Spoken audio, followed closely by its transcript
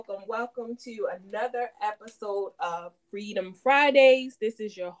welcome to another episode of Freedom Fridays. This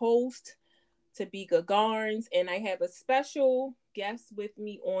is your host, Tabika Garnes, and I have a special guest with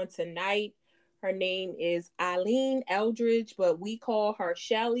me on tonight. Her name is Eileen Eldridge, but we call her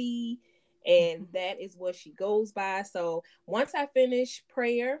Shelly, and that is what she goes by. So once I finish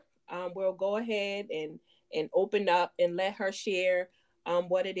prayer, we'll go ahead and open up and let her share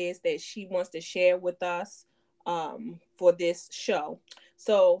what it is that she wants to share with us for this show.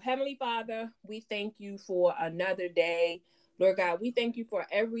 So, Heavenly Father, we thank you for another day. Lord God, we thank you for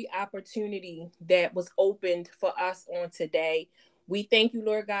every opportunity that was opened for us on today. We thank you,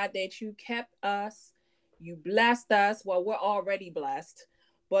 Lord God, that you kept us, you blessed us. Well, we're already blessed.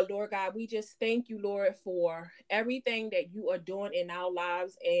 But Lord God, we just thank you, Lord, for everything that you are doing in our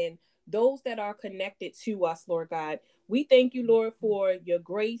lives and those that are connected to us, Lord God. We thank you, Lord, for your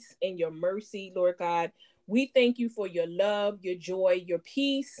grace and your mercy, Lord God. We thank you for your love, your joy, your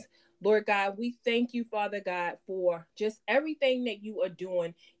peace. Lord God, we thank you, Father God, for just everything that you are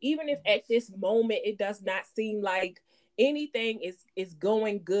doing. Even if at this moment it does not seem like anything is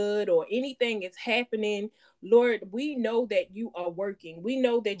going good or anything is happening, Lord, we know that you are working. We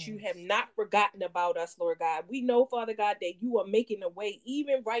know that you have not forgotten about us, Lord God. We know, Father God, that you are making a way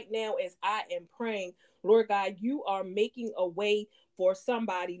even right now as I am praying. Lord God, you are making a way for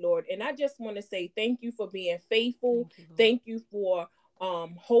somebody, Lord. And I just want to say thank you for being faithful. Thank you for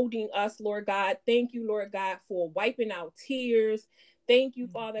holding us, Lord God. Thank you, Lord God, for wiping out tears. Thank you,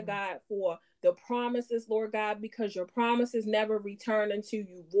 Father God, for the promises, Lord God, because your promises never return unto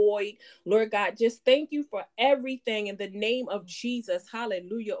you void. Lord God, just thank you for everything in the name of Jesus.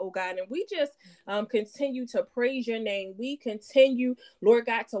 Hallelujah, oh God. And we just continue to praise your name. We continue, Lord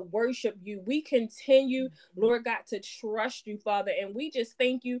God, to worship you. We continue, Lord God, to trust you, Father. And we just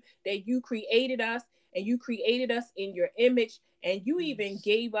thank you that you created us and you created us in your image. And you even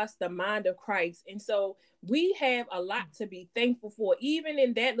gave us the mind of Christ. And so we have a lot to be thankful for. Even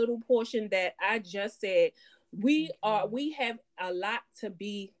in that little portion that I just said, we have a lot to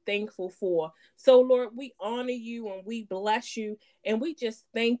be thankful for. So, Lord, we honor you and we bless you. And we just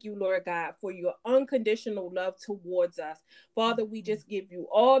thank you, Lord God, for your unconditional love towards us. Father, we just give you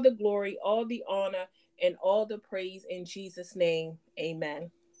all the glory, all the honor, and all the praise in Jesus' name.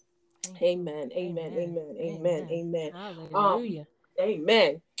 Amen. Amen. Amen. Amen. Amen. Amen. Hallelujah.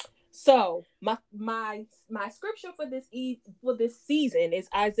 Amen. So my scripture for this season is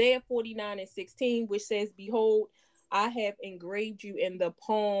Isaiah 49:16, which says, "Behold, I have engraved you in the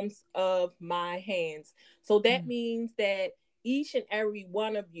palms of my hands." So that means that each and every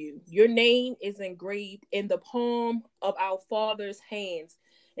one of you, your name is engraved in the palm of our Father's hands.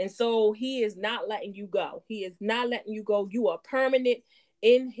 And so he is not letting you go. He is not letting you go. You are permanent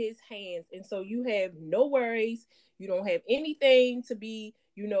in his hands. And so you have no worries. You don't have anything to be,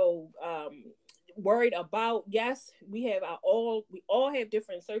 worried about. Yes, we all have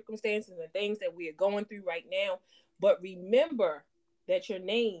different circumstances and things that we are going through right now. But remember that your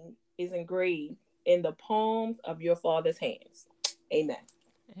name is engraved in the palms of your Father's hands. Amen.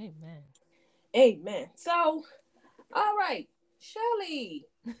 Amen. Amen. So, all right, Shelly.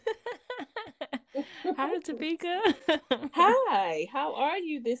 Hi, Topeka. Hi, how are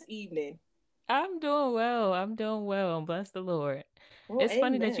you this evening? I'm doing well. I'm doing well. Bless the Lord. Well, It's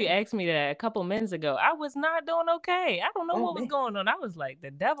funny that you amen. asked me that a couple minutes ago. I was not doing okay. I don't know Oh, what was man. going on. I was like,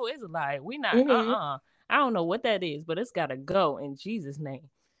 the devil is a lie. We not, Mm-hmm. I don't know what that is, but it's got to go in Jesus' name.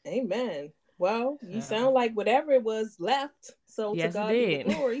 Amen. Well, you So, sound like whatever it was left. So to yes, it God be the did.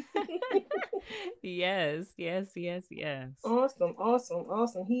 glory. Yes, yes, yes, yes. Awesome, awesome,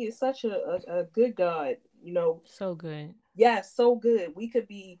 awesome. He is such a good God. So good. Yes, so good. We could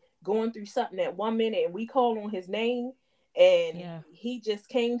be going through something at one minute and we call on his name and Yeah, he just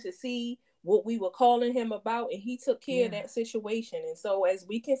came to see what we were calling him about and he took care of yeah. that situation. And so as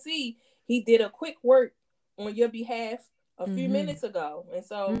we can see, he did a quick work on your behalf a few Mm-hmm. minutes ago. And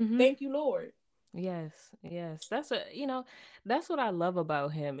so Mm-hmm. thank you, Lord. Yes, yes. That's what I love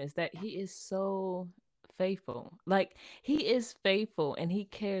about him is that he is so faithful. Like he is faithful and he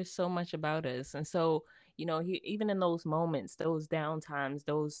cares so much about us. And so, he even in those moments, those downtimes,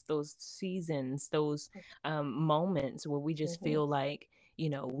 those seasons, those moments where we just Mm-hmm. feel like,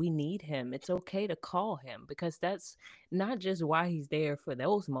 we need him. It's okay to call him because that's not just why he's there for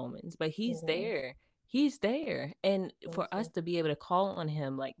those moments, but Mm-hmm. he's there, and for us Mm-hmm. to be able to call on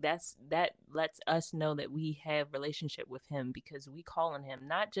him, like that lets us know that we have relationship with him because we call on him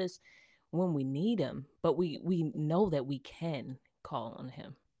not just when we need him, but we know that we can call on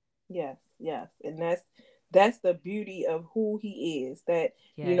him. Yes, yes. And that's the beauty of who he is, that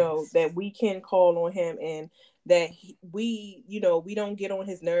Yes. that we can call on him. And that we, we don't get on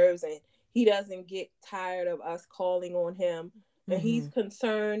his nerves, and he doesn't get tired of us calling on him. And he's Mm-hmm.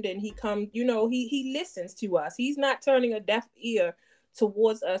 concerned, and he comes, he listens to us. He's not turning a deaf ear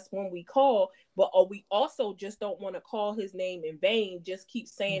towards us when we call, but or we also just don't want to call his name in vain, just keep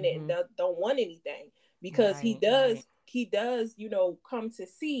saying it and Mm-hmm. don't want anything, because he Right, does right. he does come to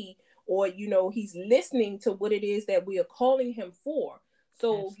see, or he's listening to what it is that we are calling him for.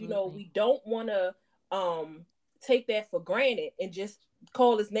 So Absolutely. we don't want to take that for granted and just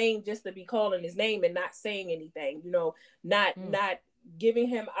call his name just to be calling his name and not saying anything, Mm. not giving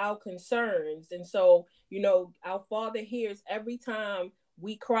him our concerns. And so our Father hears every time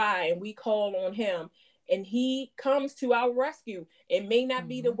we cry and we call on him, and he comes to our rescue. It may not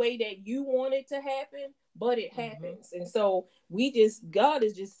be the Mm-hmm. way that you want it to happen, but it Mm-hmm. happens. And so God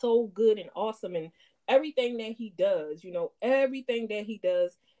is just so good and awesome, and everything that he does, everything that he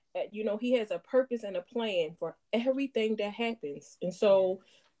does, he has a purpose and a plan for everything that happens. And Yes. so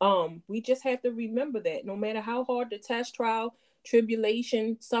we just have to remember that no matter how hard the test, trial,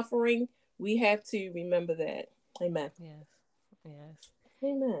 tribulation, suffering, we have to remember that. Amen. Yes. Yes.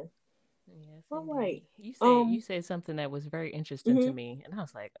 Amen. Yes, All right. indeed. You Um. said something that was very interesting to Mhm. me, and I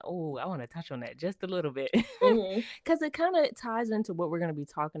was like, "Oh, I want to touch on that just a little bit." Mhm. Cuz it kind of ties into what we're going to be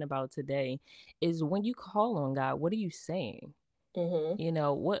talking about today is when you call on God, what are you saying? Mhm.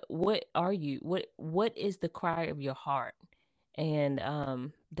 What are you what is the cry of your heart? And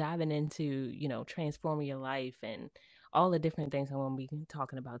diving into, transforming your life and all the different things I want to be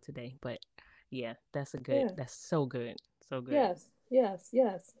talking about today. But yeah, Yeah. that's so good. So good. Yes. Yes.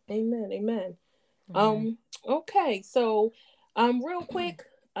 Yes. Amen. Amen. Amen. Um. Okay. So, real quick.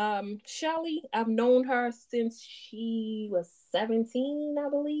 Shelly, I've known her since she was 17, I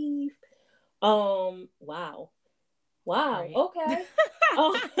believe. Wow. Wow. Right. Okay.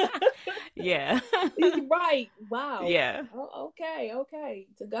 Oh, Yeah. right. Wow. Yeah. Oh, okay. Okay.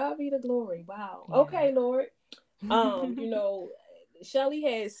 To God be the glory. Wow. Yeah. Okay, Lord. Shelly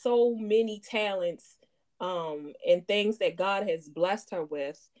has so many talents, and things that God has blessed her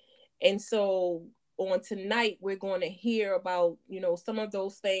with. And so on tonight, we're going to hear about, some of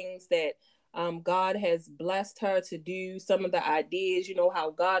those things that God has blessed her to do, some of the ideas,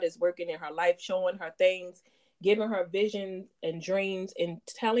 how God is working in her life, showing her things, giving her visions and dreams, and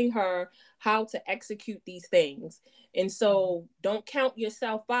telling her how to execute these things. And Mhm. so don't count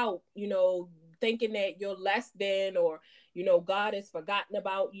yourself out, thinking that you're less than, or God has forgotten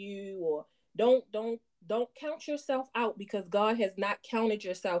about you, or don't count yourself out, because God has not counted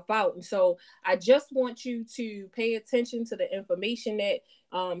yourself out. And so I just want you to pay attention to the information that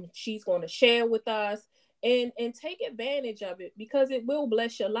she's going to share with us, and take advantage of it, because it will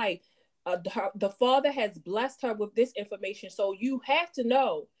bless your life. The Father has blessed her with this information, so you have to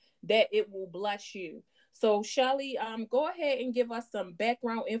know that it will bless you. So, Shelly, go ahead and give us some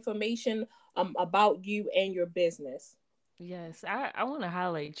background information about you and your business. Yes, I want to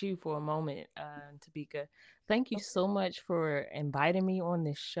highlight you for a moment, Tabika. Thank you so much for inviting me on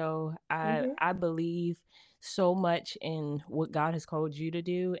this show. Mm-hmm. I believe so much in what God has called you to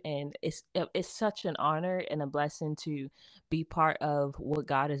do, and it's such an honor and a blessing to be part of what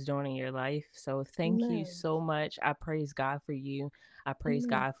God is doing in your life. So thank you Amen. so much. I praise God for you. I praise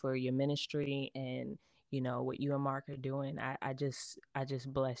Amen. God for your ministry and what you and Mark are doing. I just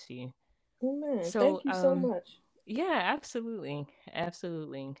bless you. Amen. So Thank you so much. yeah, absolutely.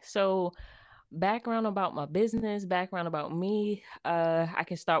 Absolutely. So, background about my business, background about me. I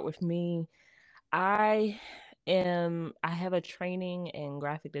can start with me. I I have a training in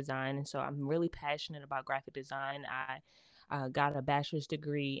graphic design, and so I'm really passionate about graphic design. I got a bachelor's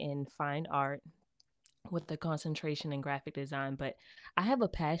degree in fine art with the concentration in graphic design, but I have a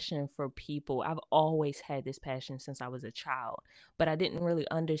passion for people. I've always had this passion since I was a child, but I didn't really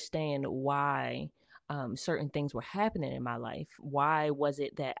understand why certain things were happening in my life. Why was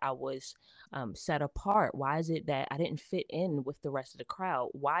it that I was set apart? Why is it that I didn't fit in with the rest of the crowd?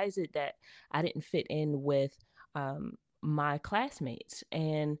 Why is it that I didn't fit in with my classmates?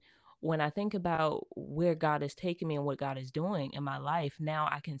 And when I think about where God has taken me and what God is doing in my life, now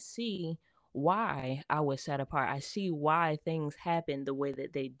I can see why I was set apart. I see why things happened the way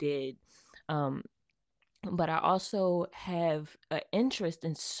that they did. Um, but I also have an interest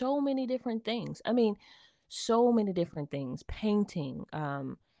in so many different things. I mean, so many different things. Painting.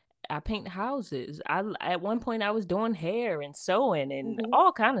 I paint houses. I At one point I was doing hair and sewing and Mm-hmm.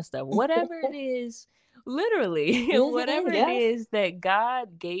 all kind of stuff. Whatever it is, literally, Mm-hmm. whatever it Yes. is that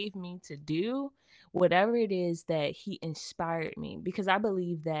God gave me to do, whatever it is that He inspired me, because I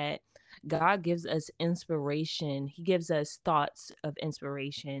believe that God gives us inspiration. He gives us thoughts of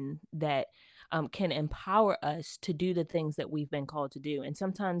inspiration that can empower us to do the things that we've been called to do. And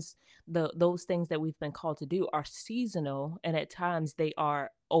sometimes those things that we've been called to do are seasonal, and at times they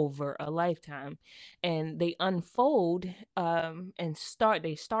are over a lifetime, and they unfold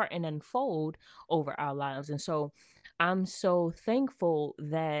they start and unfold over our lives. And so I'm so thankful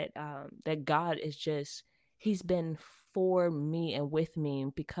that that God is just, he's been for me and with me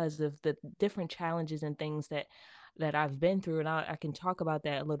because of the different challenges and things that I've been through. And I can talk about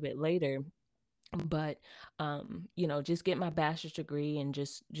that a little bit later. But you know, just get my bachelor's degree and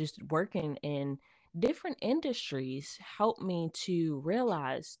just working in different industries helped me to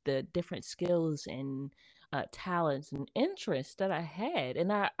realize the different skills and talents and interests that I had.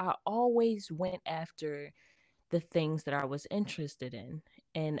 And I always went after the things that I was interested in.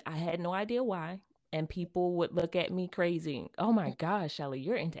 And I had no idea why. And people would look at me crazy. Oh my gosh, Shelly,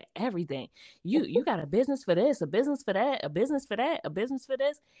 you're into everything. You got a business for this, a business for that, a business for that, a business for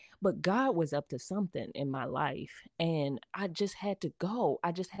this. But God was up to something in my life. And I just had to go.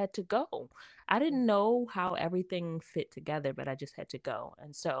 I just had to go. I didn't know how everything fit together, but I just had to go.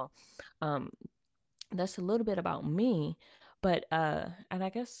 And so um that's a little bit about me. But and I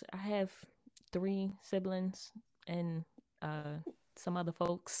guess I have 3 siblings and some other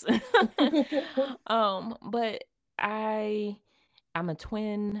folks. But I'm a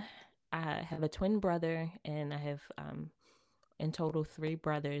twin. I have a twin brother, and I have in total 3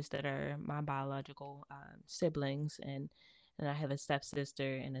 brothers that are my biological siblings, and I have a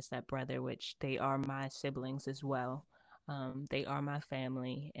stepsister and a stepbrother, which they are my siblings as well. They are my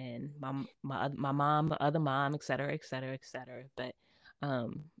family, and my mom, my other mom, et cetera, et cetera, et cetera. But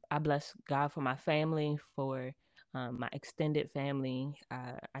I bless God for my family, for my extended family.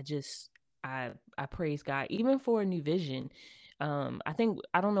 I praise God even for New Vision. I think,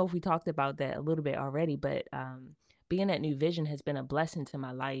 I don't know if we talked about that a little bit already, but being at New Vision has been a blessing to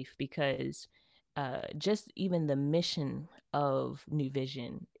my life because just even the mission of New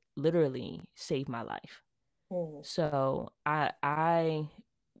Vision literally saved my life. So I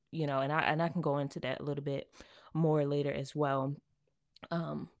you know, and I can go into that a little bit more later as well.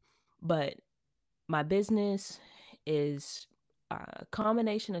 Um, but my business is a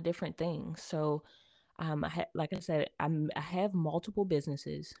combination of different things. So like I said, I have multiple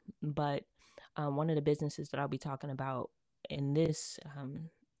businesses, but one of the businesses that I'll be talking about in this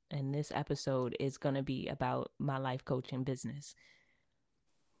episode is going to be about my life coaching business.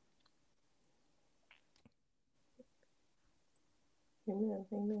 Amen.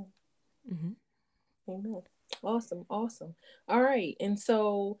 Amen. Mm-hmm. Amen. Awesome. Awesome. All right. And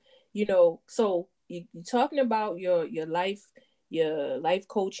so, so you're talking about your life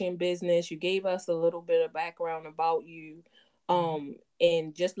coaching business. You gave us a little bit of background about you.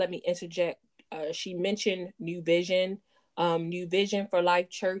 And just let me interject. She mentioned New Vision. New Vision for Life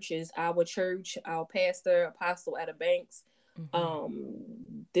Church is our church. Our pastor, Apostle Etta Banks.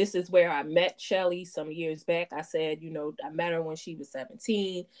 This is where I met Shelly some years back. I said, I met her when she was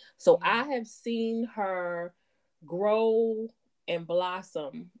 17. So I have seen her grow and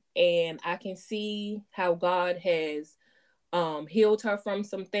blossom, and I can see how God has healed her from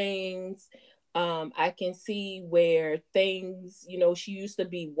some things. I can see where things, she used to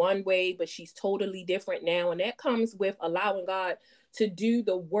be one way, but she's totally different now. And that comes with allowing God to do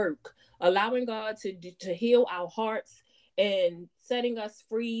the work, allowing God to heal our hearts and setting us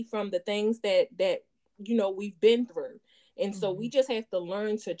free from the things that we've been through. And so we just have to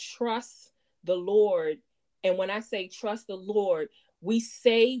learn to trust the Lord. And when I say trust the Lord, we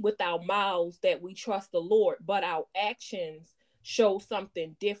say with our mouths that we trust the Lord, but our actions show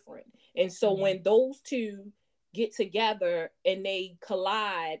something different. And so when those two get together and they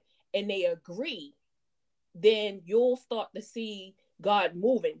collide and they agree, then you'll start to see God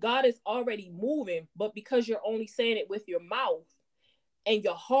moving. God is already moving, but because you're only saying it with your mouth and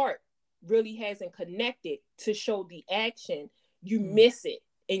your heart really hasn't connected to show the action, you miss it.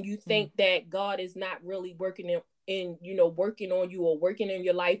 And you think that God is not really working working on you or working in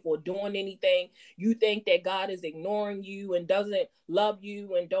your life or doing anything. You think that God is ignoring you and doesn't love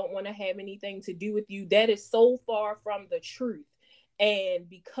you and don't want to have anything to do with you. That is so far from the truth. And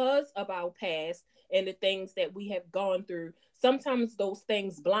because of our past and the things that we have gone through, sometimes those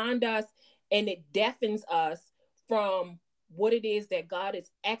things blind us and it deafens us from what it is that God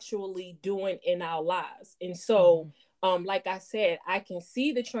is actually doing in our lives. And so, like I said, I can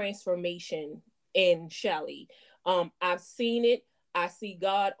see the transformation in Shelly. I've seen it. I see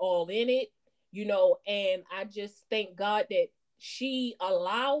God all in it, and I just thank God that she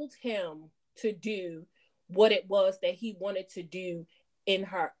allowed him to do what it was that he wanted to do in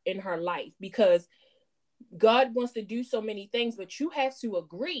her life, because God wants to do so many things, but you have to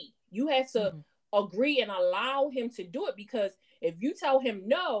agree. You have to Mm. agree and allow him to do it, because if you tell him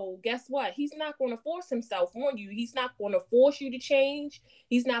no, guess what? He's not going to force himself on you. He's not going to force you to change.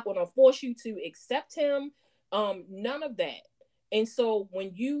 He's not going to force you to accept him. None of that. And so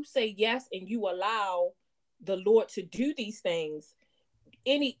when you say yes and you allow the Lord to do these things,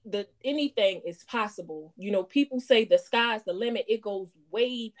 anything is possible. People say the sky's the limit. It goes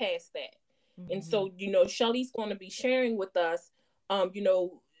way past that. And Mm-hmm. so, Shelly's going to be sharing with us,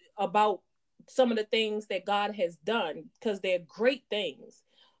 about some of the things that God has done, because they're great things.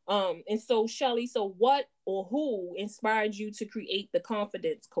 And so, Shelly, so what or who inspired you to create the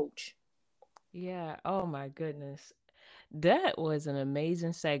Confidence Coach? Yeah. Oh my goodness. That was an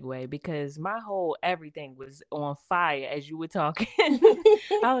amazing segue because my whole everything was on fire as you were talking.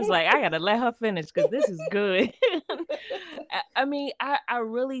 I was like, I gotta let her finish because this is good. I mean, I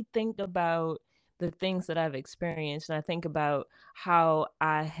really think about the things that I've experienced, and I think about how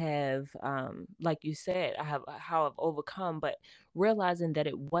I have, like you said, I have how I've overcome, but realizing that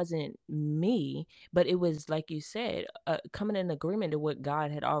it wasn't me, but it was like you said, coming in agreement to what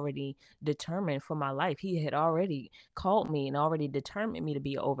God had already determined for my life. He had already called me and already determined me to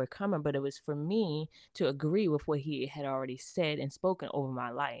be an overcomer, but it was for me to agree with what he had already said and spoken over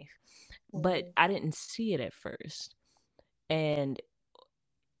my life. But Mhm, I didn't see it at first. And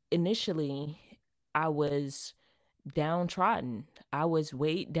initially, I was downtrodden. I was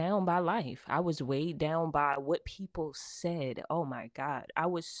weighed down by life. I was weighed down by what people said. Oh my God. I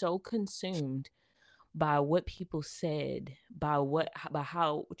was so consumed by what people said, by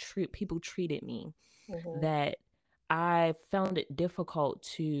how people treated me, mhm, that I found it difficult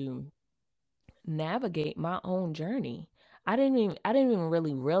to navigate my own journey. I didn't even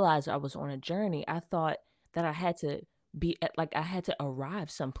really realize I was on a journey. I thought that I had to like I had to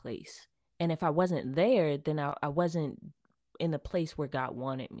arrive someplace. And if I wasn't there, then I wasn't in the place where God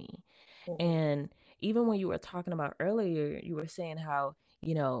wanted me. mhm, And even when you were talking about earlier, you were saying how,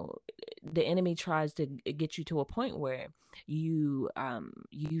 the enemy tries to get you to a point where you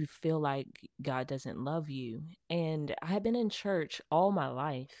feel like God doesn't love you. And I have been in church all my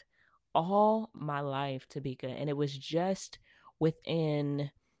life, to be good. And it was just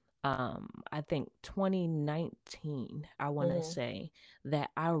within I think 2019, I want to mhm, say, that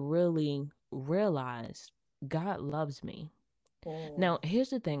I really realized God loves me. mhm, Now, here's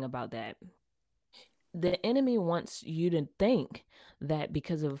the thing about that. The enemy wants you to think that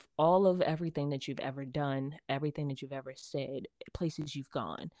because of all of everything that you've ever done, everything that you've ever said, places you've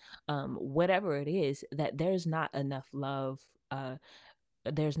gone, whatever it is, that there's not enough love,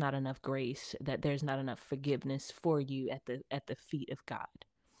 there's not enough grace, that there's not enough forgiveness for you at the feet of God,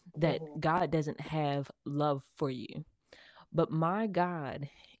 that mhm, God doesn't have love for you. But my God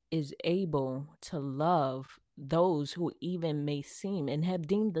is able to love those who even may seem and have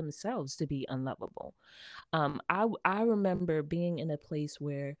deemed themselves to be unlovable. I remember being in a place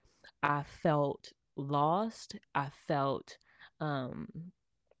where I felt lost. Um,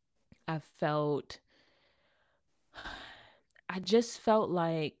 I felt, I just felt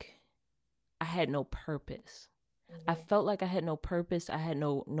like I had no purpose. I mhm, felt like I had no purpose. I had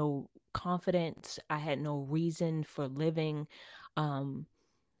no confidence. I had no reason for living. Um,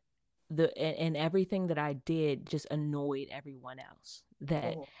 and everything that I did just annoyed everyone else.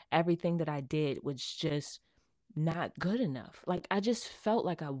 That mhm, everything that I did was just not good enough. Like I just felt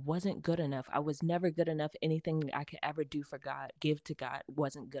like I wasn't good enough. I was never good enough. Anything I could ever do for God, give to God,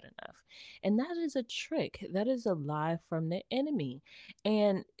 wasn't good enough. And that is a trick. That is a lie from the enemy.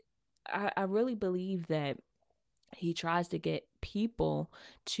 And I really believe that he tries to get people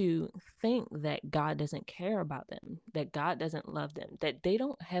to think that God doesn't care about them, that God doesn't love them, that they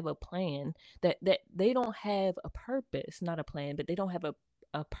don't have a plan, that they don't have a purpose, not a plan, but they don't have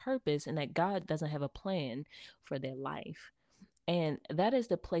a purpose, and that God doesn't have a plan for their life. And that is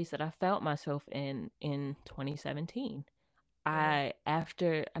the place that I felt myself in 2017. mhm,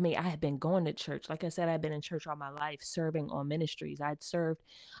 I had been going to church. Like I said, I'd been in church all my life, serving on ministries. I had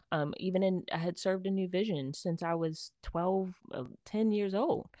served in New Vision since I was 12, 10 years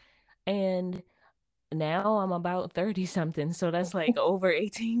old. And now I'm about 30 something. So that's like over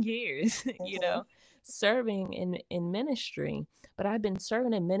 18 years, mhm, serving in ministry. But I've been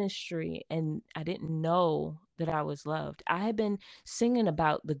serving in ministry and I didn't know that I was loved. I had been singing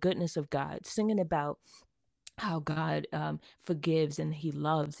about the goodness of God, singing about how God forgives and he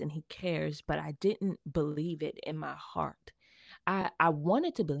loves and he cares, but I didn't believe it in my heart. I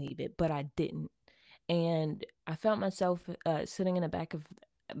wanted to believe it, but I didn't. And I felt myself sitting in the back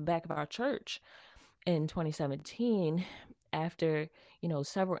of our church in 2017 after,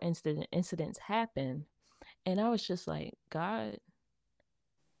 several incidents happened. And I was just like, God,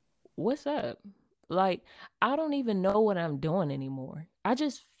 what's up? Like, I don't even know what I'm doing anymore. I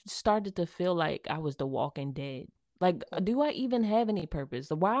just started to feel like I was the walking dead. Like, do I even have any purpose?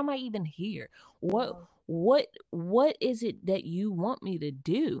 Why am I even here? What Mhm. what is it that you want me to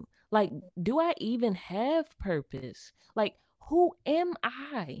do? Like, do I even have purpose? Like, who am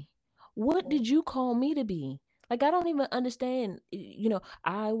I? What Mhm. did you call me to be? Like, I don't even understand,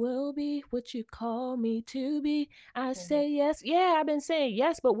 I will be what you call me to be. I Mhm. say yes. Yeah, I've been saying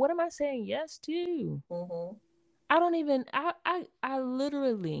yes, but what am I saying yes to? Mhm. I don't even I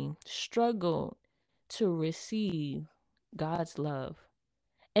literally struggled to receive God's love.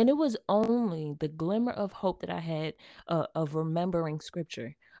 And it was only the glimmer of hope that I had, of remembering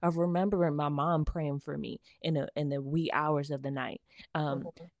scripture, of remembering my mom praying for me in the wee hours of the night, um,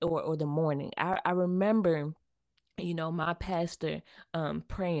 Mhm. or the morning. I remember, my pastor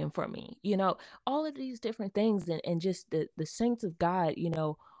praying for me, all of these different things, and just the saints of God,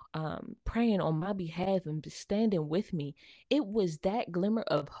 praying on my behalf and standing with me. It was that glimmer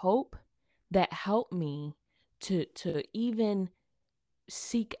of hope that helped me to even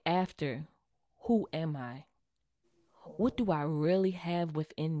seek after, who am I? What Mhm. do I really have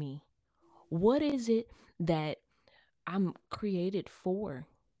within me? What is it that I'm created for?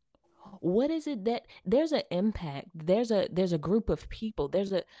 What is it that there's an impact, there's a group of people,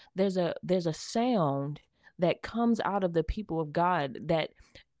 there's a sound that comes out of the people of God that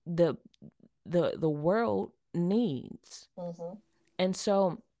the the world needs. Mhm. And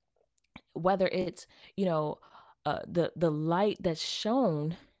so, whether it's, you know the light that's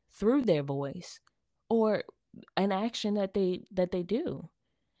shown through their voice, or an action that they do.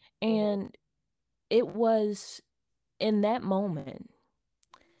 Mhm. And it was in that moment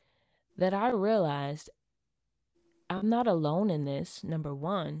that I realized I'm not alone in this, number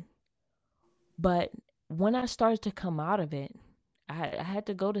one. But when I started to come out of it, I had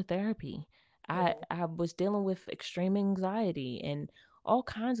to go to therapy. I, Mhm. I was dealing with extreme anxiety and all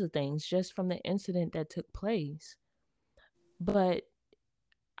kinds of things just from the incident that took place. But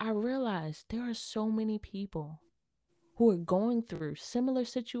I realized there are so many people who are going through similar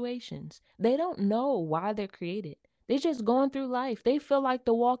situations. They don't know why they're created. They're just going through life. They feel like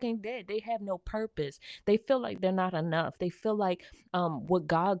the walking dead. They have no purpose. They feel like they're not enough. They feel like what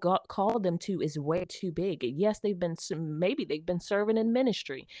God called them to is way too big. Yes, maybe they've been serving in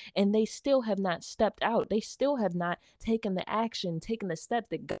ministry, and they still have not stepped out. They still have not taken the action, taken the step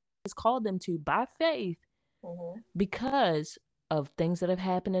that God has called them to by faith, Mhm. because of things that have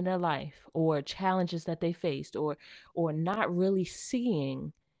happened in their life, or challenges that they faced, or not really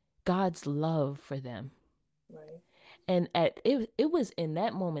seeing God's love for them. Right. And it was in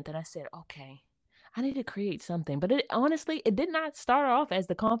that moment that I said, okay, I need to create something. But it honestly, it did not start off as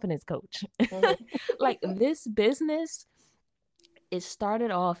the confidence coach. Mhm. Like, this business, it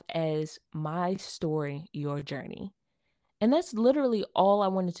started off as my story, your journey. And that's literally all I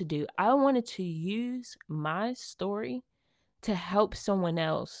wanted to do. I wanted to use my story to help someone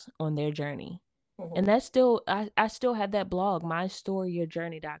else on their journey. And Mhm. that's still, I still have that blog,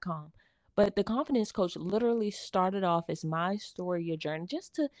 mystoryyourjourney.com. But the confidence coach literally started off as my story, your journey,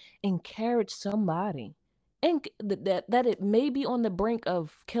 just to encourage somebody. And that it may be on the brink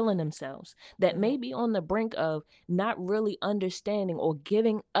of killing themselves, that may Mhm. be on the brink of not really understanding or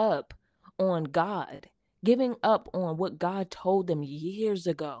giving up on God, giving up on what God told them years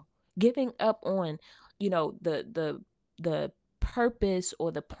ago, giving up on, the purpose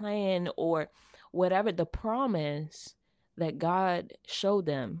or the plan or whatever the promise that God showed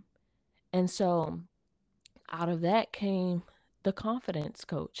them. And so, out of that came the confidence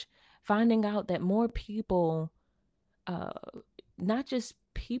coach, finding out that more people, uh, not just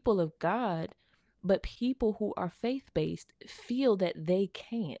people of God, but people who are faith based, feel that they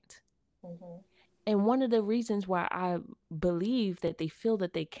can't. Mhm. And one of the reasons why I believe that they feel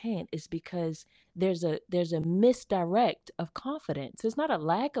that they can't is because there's a misdirect of confidence. It's not a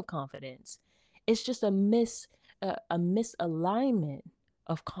lack of confidence. It's just a misalignment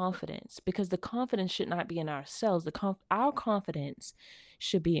of confidence, because the confidence should not be in ourselves. Our confidence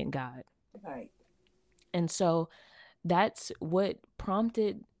should be in God. Right. And so that's what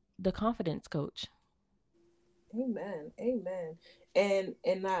prompted the confidence coach. Amen. Amen. And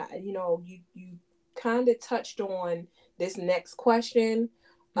you kind of touched on this next question.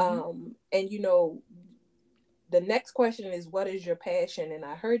 Hmm. And the next question is, what is your passion? And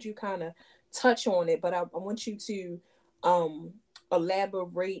I heard you kind of touch on it, but I want you to um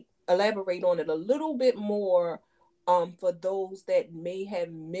elaborate on it a little bit more, for those that may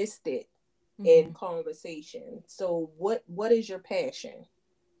have missed it in Hmm. conversation. So what is your passion?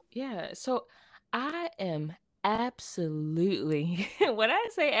 Yeah. So I am Absolutely. When I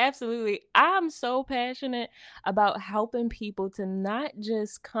say absolutely, I'm so passionate about helping people to not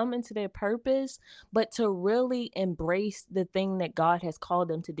just come into their purpose, but to really embrace the thing that God has called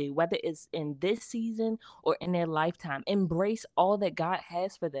them to do, whether it's in this season or in their lifetime. Embrace all that God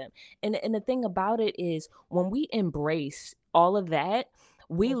has for them. And the thing about it is, when we embrace all of that,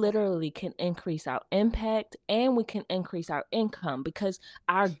 we Mhm, literally can increase our impact and we can increase our income because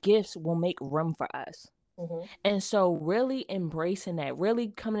our gifts will make room for us. mhm, And so, really embracing that, really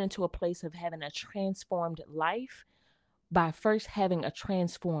coming into a place of having a transformed life by first having a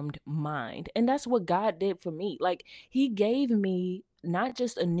transformed mind. And that's what God did for me. Like, He gave me not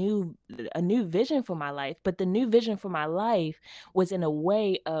just a new vision for my life, but the new vision for my life was in a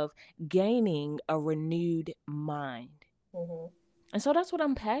way of gaining a renewed mind. mhm, And so that's what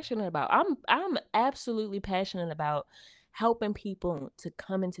I'm passionate about. I'm absolutely passionate about helping people to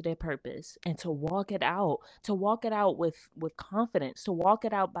come into their purpose and to walk it out with confidence, to walk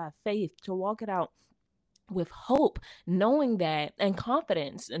it out by faith, to walk it out with hope, knowing that and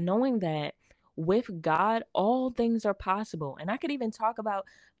confidence, and knowing that with God all things are possible. And I could even talk about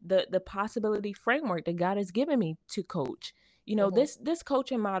the possibility framework that God has given me to coach. You know, mhm, this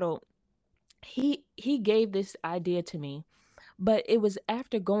coaching model, he gave this idea to me, but it was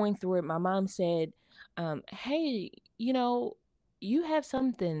after going through it, my mom said, hey, you know, you have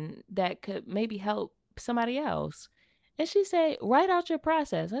something that could maybe help somebody else. And she said, write out your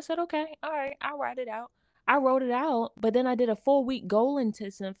process. I said, okay, all right, I'll write it out. I wrote it out, but then I did a 4-week goal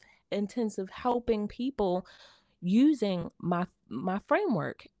intensive helping people using my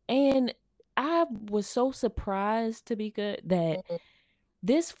framework. And I was so surprised, to be good, that mhm,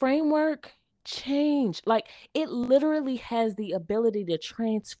 this framework changed. Like, it literally has the ability to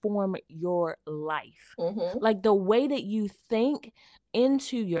transform your life. mhm. Like, the way that you think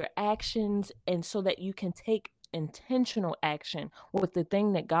into your actions, and so that you can take intentional action with the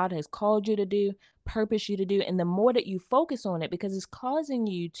thing that God has called you to do, purpose you to do. And the more that you focus on it, because it's causing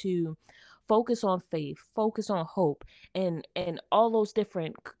you to focus on faith, focus on hope, and all those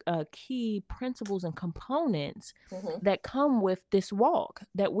different key principles and components Mhm. that come with this walk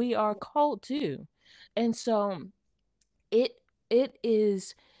that we are called to. And so it it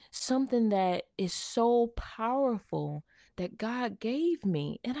is something that is so powerful that God gave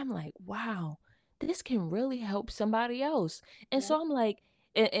me. And I'm like, wow, this can really help somebody else. And Yeah. so I'm like,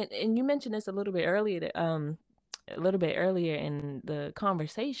 and you mentioned this a little bit earlier, a little bit earlier in the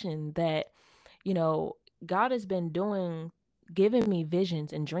conversation, that God has been giving me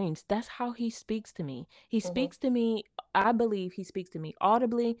visions and dreams. That's how he speaks to me. He Mhm. speaks to me, I believe he speaks to me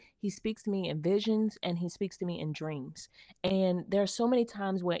audibly, he speaks to me in visions, and he speaks to me in dreams. And there are so many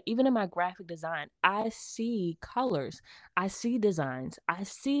times where, even in my graphic design, I see colors, I see designs, I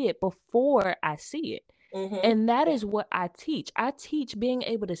see it before I see it. Mhm. And that Yeah. is what I teach. I teach being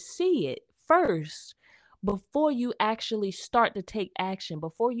able to see it first before you actually start to take action,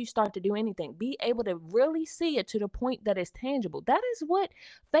 before you start to do anything. Be able to really see it to the point that it's tangible. That is what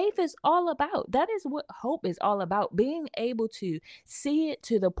faith is all about. That is what hope is all about. Being able to see it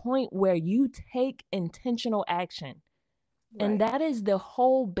to the point where you take intentional action. And Right. that is the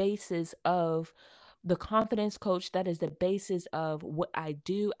whole basis of the confidence coach. That is the basis of what I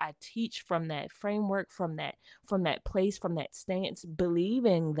do. I teach from that framework, from that place, from that stance,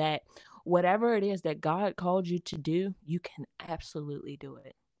 believing that whatever it is that God called you to do, you can absolutely do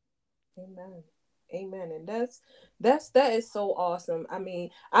it. Amen. Amen. And that is so awesome. I mean,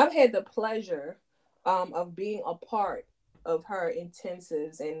 I've had the pleasure of being a part of her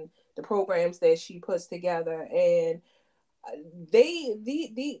intensives and the programs that she puts together, and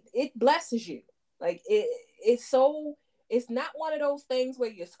the it blesses you. Like it's so, it's not one of those things where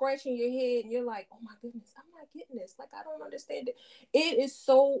you're scratching your head and you're like, oh my goodness, I'm not getting this, like I don't understand it. It is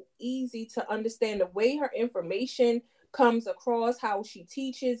so easy to understand the way her information comes across, how she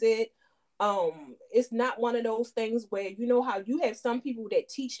teaches it. It's not one of those things where, you know how you have some people that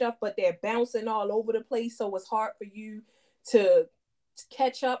teach stuff but they're bouncing all over the place, so it's hard for you to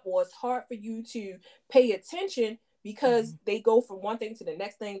catch up, or it's hard for you to pay attention because Mhm. they go from one thing to the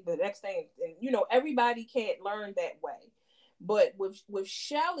next thing, and everybody can't learn that way. But with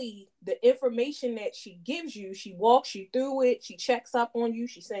Shelly, the information that she gives you, she walks you through it, she checks up on you,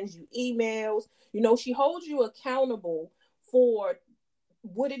 she sends you emails, she holds you accountable for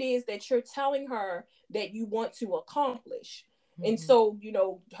what it is that you're telling her that you want to accomplish. And Mhm. so,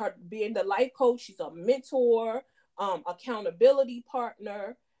 her being the life coach, she's a mentor, accountability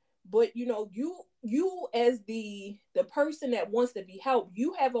partner. But you as the person that wants to be helped,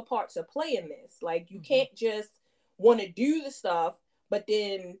 you have a part to play in this. Like, you Mhm. can't just want to do the stuff, but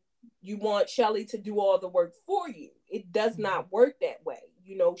then you want Shelly to do all the work for you. It does not work that way.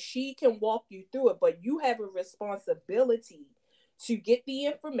 She can walk you through it, but you have a responsibility to get the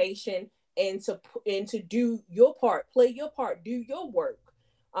information and to do your part, play your part, do your work.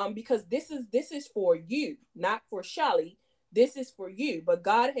 Because this is for you, not for Shelly. This is for you. But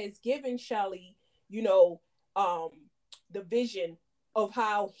God has given Shelly, um, the vision of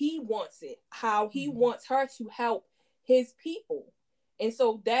how he wants it, how he wants her to help his people. And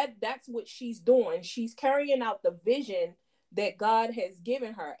so that's what she's doing. She's carrying out the vision that God has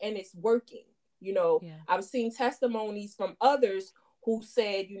given her, and it's working. Yeah. I've seen testimonies from others who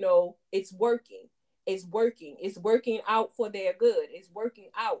said, it's working. It's working. It's working out for their good. It's working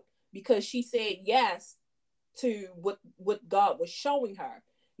out because she said yes to what God was showing her.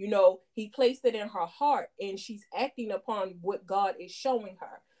 He placed it in her heart and she's acting upon what God is showing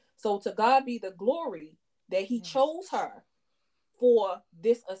her. So to God be the glory that he Yes. chose her for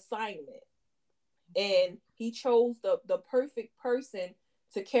this assignment. And he chose the perfect person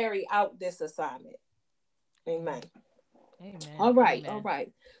to carry out this assignment. Amen. Amen. All right, all Amen.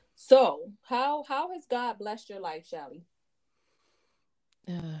 right. So how has God blessed your life, Shelly?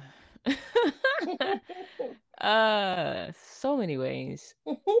 So many ways.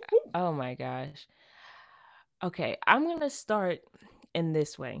 Oh my gosh. Okay, I'm gonna start in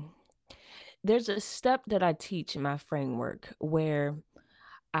this way. There's a step that I teach in my framework where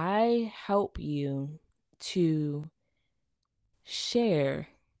I help you to share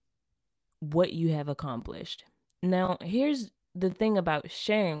what you have accomplished. Now, here's the thing about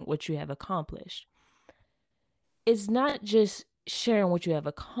sharing what you have accomplished. It's not just sharing what you have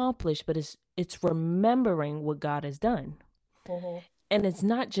accomplished, but it's remembering what God has done. Mm-hmm. And it's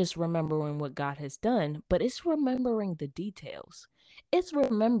not just remembering what God has done, but it's remembering the details. It's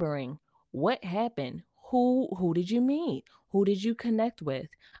remembering what happened. Who did you meet? Who did you connect with?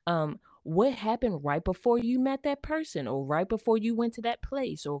 What happened right before you met that person, or right before you went to that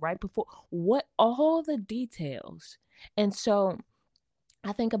place, or right before, what, all the details. And so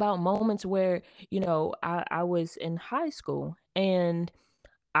I think about moments where, I was in high school and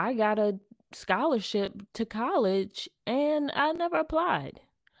I got a scholarship to college and I never applied.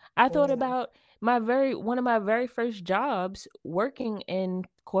 I thought Mm-hmm. about one of my very first jobs working in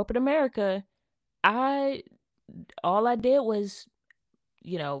corporate America. I All I did was,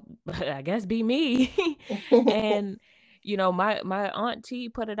 I guess be me. And my auntie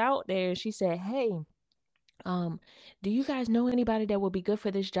put it out there. She said, "Hey, um, do you guys know anybody that would be good for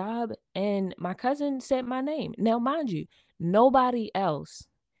this job?" And my cousin said my name. Now, mind you, nobody else.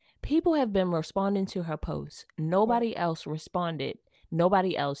 People have been responding to her posts. Nobody else responded.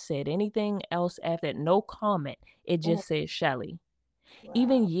 Nobody else said anything else after that. No comment. It just said Shelly.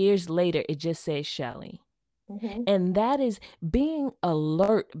 Even Wow. years later, it just says Shelly. Mm-hmm. And that is being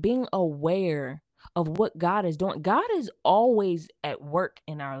alert, being aware of what God is doing. God is always at work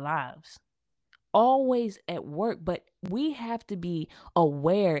in our lives, always at work, but we have to be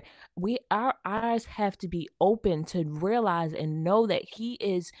aware. Our eyes have to be open to realize and know that he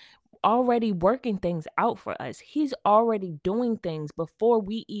is already working things out for us. He's already doing things before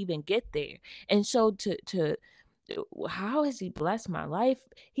we even get there. And so to how has he blessed my life?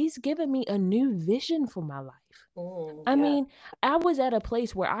 He's given me a new vision for my life. I Yeah. mean, I was at a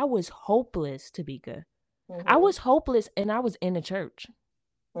place where I was hopeless, Tabika. I Mm-hmm. was hopeless and I was in a church.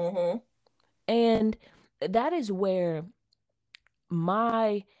 Mm-hmm. And that is where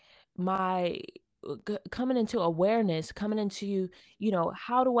my my coming into awareness, coming into,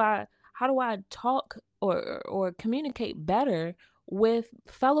 how do I talk or communicate better with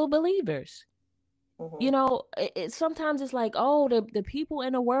fellow believers. Mm-hmm. Sometimes it's like, oh, the people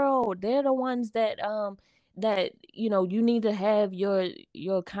in the world, they're the ones that you need to have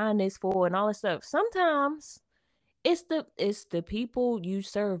your kindness for and all that stuff. Sometimes it's the people you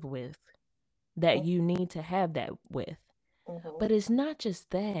serve with that you need to have that with. Mm-hmm. But it's not just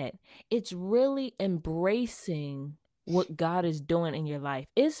that. It's really embracing what God is doing in your life.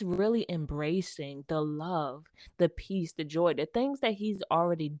 It's really embracing the love, the peace, the joy, the things that he's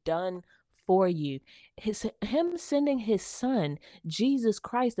already done for you. Him sending his son, Jesus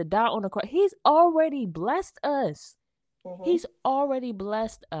Christ, to die on the cross. He's already blessed us. Mm-hmm. He's already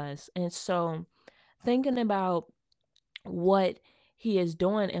blessed us. And so thinking about what he is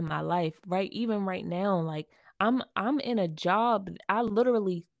doing in my life, right, even right now, like I'm in a job. I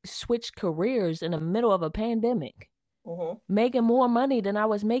literally switched careers in the middle of a pandemic, Mm-hmm. making more money than I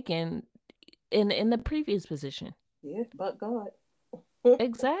was making in the previous position. Yeah, but God.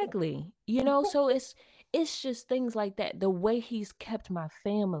 Exactly. So it's just things like that. The way he's kept my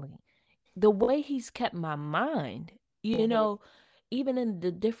family, the way he's kept my mind, you Mm-hmm. know even in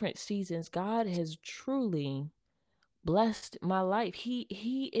the different seasons, God has truly blessed my life.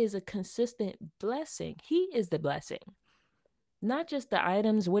 He is a consistent blessing. He is the blessing. Not just the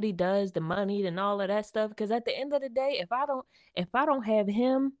items, what he does, the money and all of that stuff. Because at the end of the day, if I don't have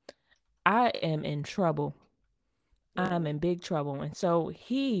him, I am in trouble. I'm in big trouble. And so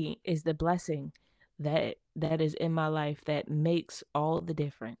he is the blessing that is in my life that makes all the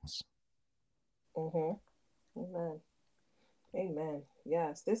difference. Mm-hmm. Amen. Amen.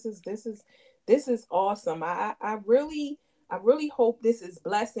 Yes, this is awesome. I really hope this is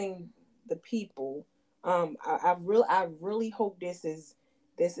blessing the people. I really hope this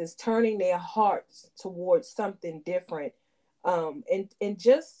is turning their hearts towards something different. And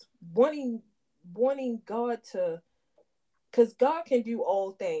just wanting God to, because God can do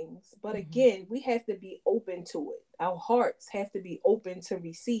all things, but Mm-hmm. again, we have to be open to it. Our hearts have to be open to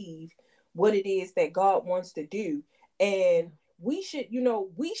receive what it is that God wants to do. Yeah. And we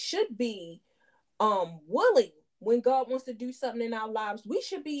should be willing when God wants to do something in our lives. We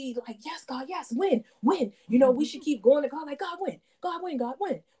should be like, yes, God, yes, when. We should keep going to God like, God, when? God, when? God,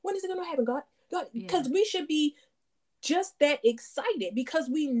 when? When is it gonna happen, God? God, Yeah. because we should be just that excited because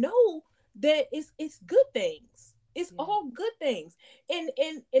we know that it's good things. It's Yeah. all good things. And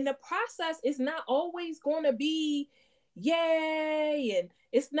the process is not always going to be yay, and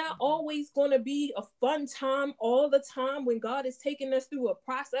it's not Mm-hmm. always going to be a fun time all the time when God is taking us through a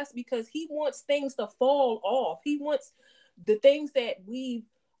process, because he wants things to fall off. He wants the things that we've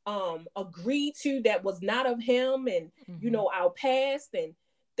agreed to that was not of him, and Mm-hmm. our past, and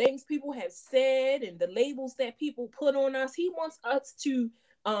things people have said, and the labels that people put on us. He wants us to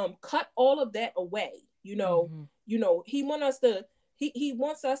cut all of that away. Mm-hmm. He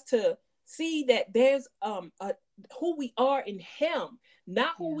wants us to see that there's who we are in him,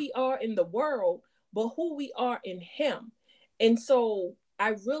 not who Yeah. we are in the world, but who we are in him. And so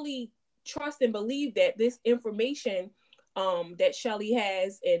I really trust and believe that this information that Shelly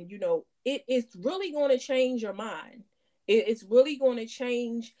has, and it's really going to change your mind. It's really going to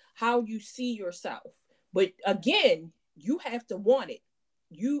change how you see yourself. But again, you have to want it.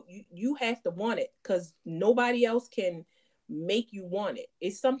 You have to want it, because nobody else can make you want it.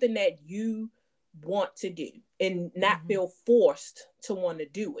 It's something that you want to do and not Mm-hmm. feel forced to want to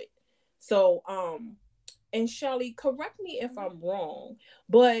do it. So and Shelly, correct me if I'm wrong,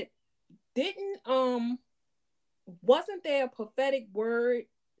 but didn't wasn't there a prophetic word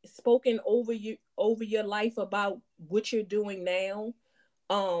spoken over your life about what you're doing now?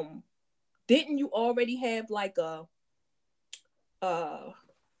 um didn't you already have like a uh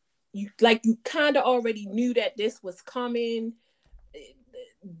you kind of already knew that this was coming?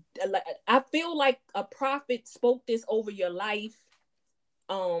 I feel like a prophet spoke this over your life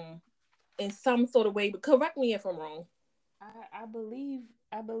um in some sort of way, but correct me if I'm wrong. I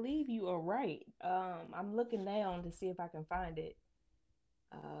believe you are right. I'm looking down to see if I can find it.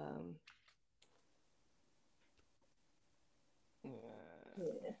 Um,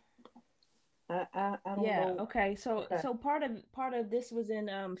 Yeah. I don't yeah. know. Okay. So Okay. so part of this was in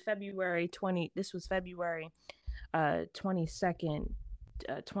February 20. This was February 22nd,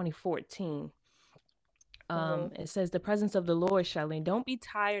 2014. Mm-hmm. It says the presence of the Lord, Charlene. Don't be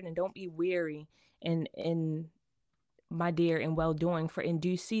tired and don't be weary. And my dear, in well doing, for in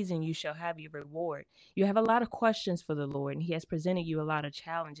due season you shall have your reward. You have a lot of questions for the Lord, and He has presented you a lot of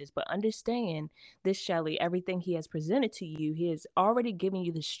challenges. But understand this, Shelley, everything He has presented to you, He has already given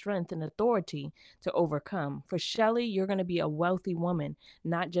you the strength and authority to overcome. For Shelley, you're going to be a wealthy woman,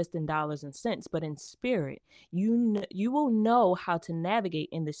 not just in dollars and cents, but in spirit. You will know how to navigate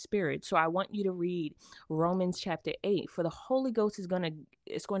in the spirit. So I want you to read Romans chapter 8. For the Holy Ghost is going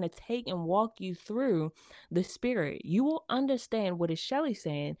to take and walk you through the spirit. You will understand what is Shelley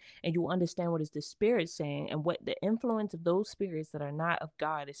saying, and you will understand what is the spirit saying, and what the influence of those spirits that are not of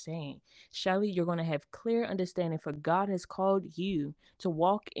God is saying. Shelley, you're going to have clear understanding, for God has called you to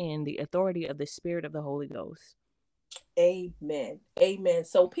walk in the authority of the spirit of the Holy Ghost. Amen. Amen.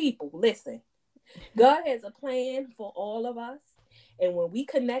 So people, listen. God has a plan for all of us. And when we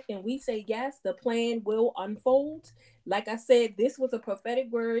connect and we say yes, the plan will unfold. Like I said, this was a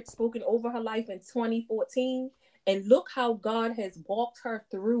prophetic word spoken over her life in 2014. And look how God has walked her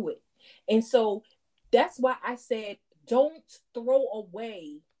through it. And so that's why I said, don't throw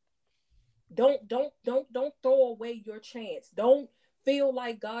away. Don't throw away your chance. Don't feel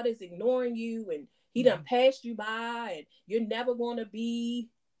like God is ignoring you and he done Mhm. passed you by and you're never going to be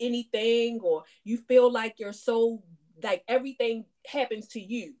anything, or you feel like you're so, like everything happens to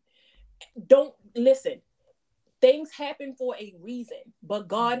you. Don't listen. Things happen for a reason, but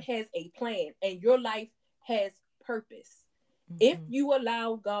God Mhm. has a plan and your life has purpose. If Mm-hmm. you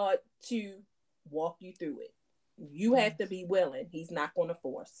allow God to walk you through it, you have to Yes. be willing. He's not going to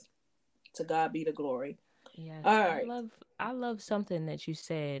force. To God be the glory. Yes. All I right. love I love something that you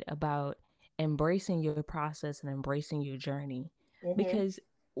said about embracing your process and embracing your journey. Mm-hmm. Because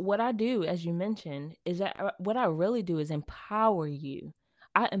what I do, as you mentioned, is that what I really do is empower you.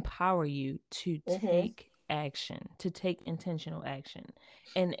 I empower you to Mm-hmm. take action, to take intentional action.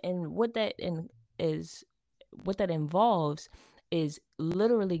 And what that is what that involves is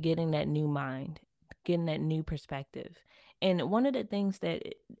literally getting that new mind, getting that new perspective. And one of the things that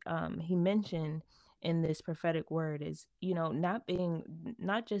he mentioned in this prophetic word is, not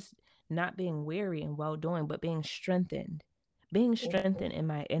just not being weary and well doing, but being Mm-hmm. strengthened in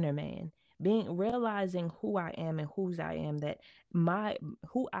my inner man, being realizing who I am and whose I am, that my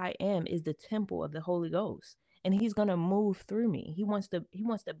who I am is the temple of the Holy Ghost, and he's going to move through me. He wants to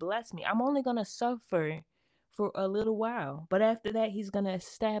bless me. I'm only going to suffer for a little while, but after that he's going to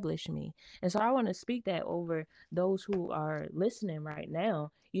establish me. And so I want to speak that over those who are listening right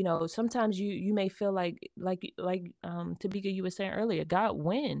now. Sometimes you may feel like Tabika, you were saying earlier, God,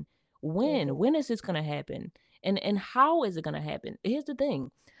 Mm-hmm. when is this going to happen, and how is it going to happen? Here's the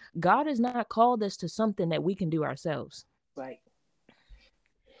thing: God has not called us to something that we can do ourselves. Right.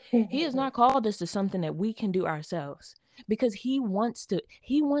 He has Mm-hmm. not called us to something that we can do ourselves, because he wants to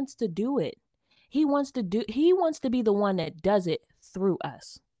do it. He wants to be the one that does it through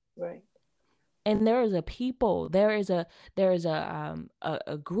us. Right. And there is a people, there is a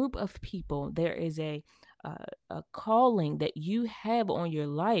group of people, there is a calling that you have on your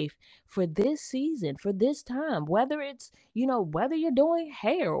life for this season, for this time, whether you're doing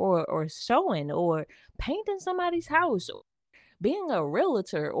hair or sewing or painting somebody's house, or being a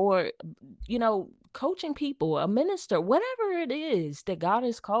realtor, or coaching people, a minister, whatever it is that God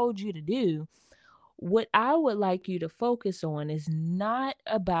has called you to do. What I would like you to focus on is not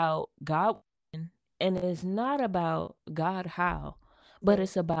about God and it's not about God how, but Right.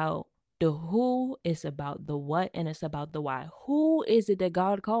 it's about the who, it's about the what, and it's about the why. Who is it that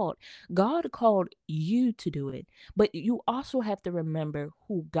God called? God called you to do it, but you also have to remember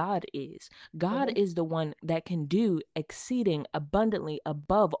who God is. God Mm-hmm. is the one that can do exceeding abundantly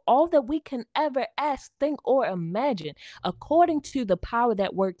above all that we can ever ask, think, or imagine, according to the power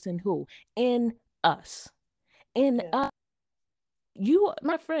that works in who? In us. In Yeah. us. You,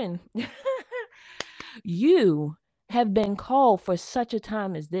 my friend, you have been called for such a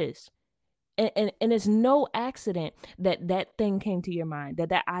time as this. And it's no accident that that thing came to your mind,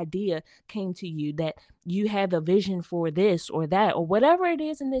 that idea came to you, that you have a vision for this or that, or whatever it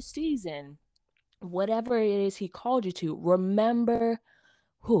is in this season, whatever it is he called you to. Remember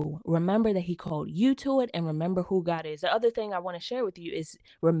that he called you to it, and remember who God is. The other thing I want to share with you is,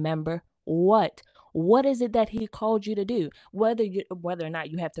 remember what is it that he called you to do? Whether or not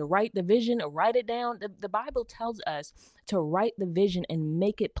you have to write the vision or write it down, the Bible tells us to write the vision and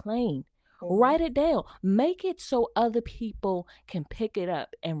make it plain. Mm-hmm. Write it down, make it so other people can pick it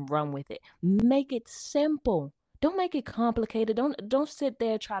up and run with it. Make it simple. Don't make it complicated. Don't sit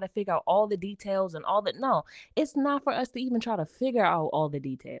there try to figure out all the details and all that. No, it's not for us to even try to figure out all the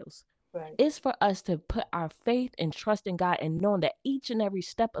details. Right. It's for us to put our faith and trust in God, and knowing that each and every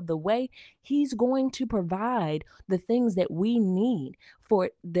step of the way, he's going to provide the things that we need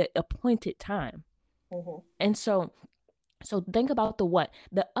for the appointed time. Mm-hmm. And so think about the what.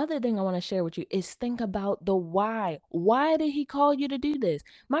 The other thing I want to share with you is think about the why. Why did he call you to do this?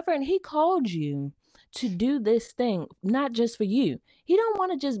 My friend, he called you to do this thing not just for you. He don't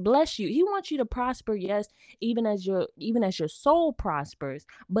want to just bless you. He wants you to prosper, yes, even as your soul prospers,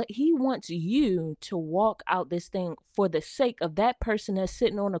 but he wants you to walk out this thing for the sake of that person that's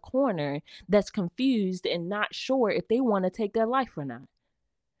sitting on a corner, that's confused and not sure if they want to take their life or not.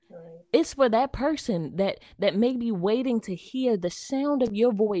 Right. It's for that person that may be waiting to hear the sound of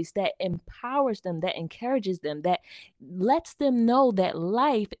your voice, that empowers them, that encourages them, that lets them know that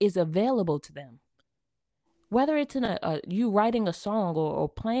life is available to them. Whether it's in you writing a song, or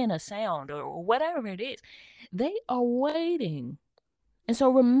playing a sound, or whatever it is, they are waiting. And so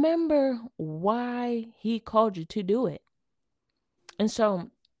remember why he called you to do it. And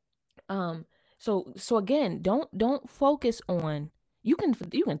um so again, don't focus on, you can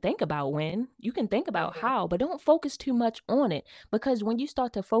think about when, you can think about Mm-hmm. how, but don't focus too much on it, because when you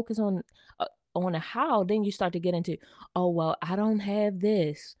start to focus on a how, then you start to get into, oh well, I don't have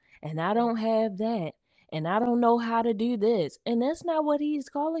this, and I don't have that, and I don't know how to do this, and that's not what he's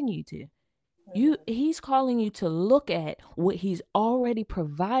calling you to. He's calling you to look at what he's already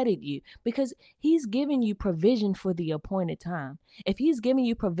provided you, because he's giving you provision for the appointed time. If he's giving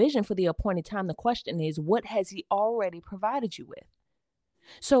you provision for the appointed time, the question is, what has he already provided you with?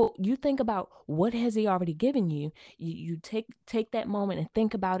 So you think about, what has he already given you? You take that moment and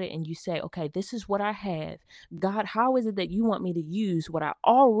think about it, and you say, okay, this is what I have. God, how is it that you want me to use what I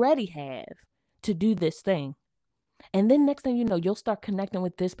already have to do this thing? And then next thing you know, you'll start connecting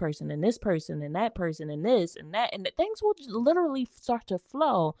with this person and this person and that person and this and that. And things will just literally start to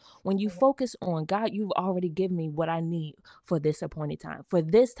flow when you focus on, God, you've already given me what I need for this appointed time. For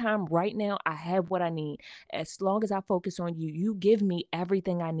this time right now, I have what I need. As long as I focus on you, you give me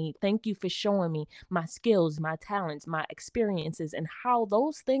everything I need. Thank you for showing me my skills, my talents, my experiences, and how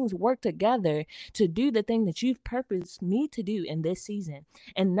those things work together to do the thing that you've purposed me to do in this season.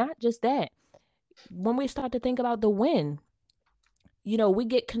 And not just that, when we start to think about the win, we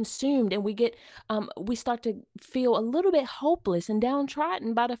get consumed, and we start to feel a little bit hopeless and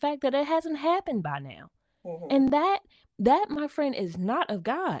downtrodden by the fact that it hasn't happened by now. And that, my friend, is not of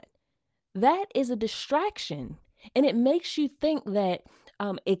God. That is a distraction, and it makes you think that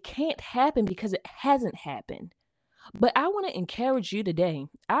it can't happen because it hasn't happened. But I want to encourage you today.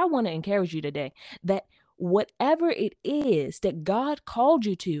 That whatever it is that God called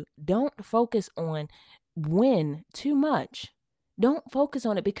you to, don't focus on when too much. Don't focus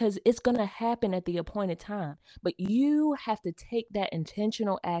on it, because it's going to happen at the appointed time. But you have to take that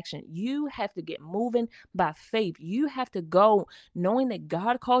intentional action. You have to get moving by faith. You have to go knowing that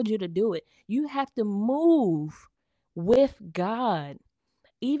God called you to do it. You have to move with God.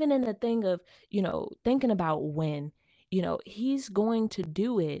 Even in the thing of, thinking about when, he's going to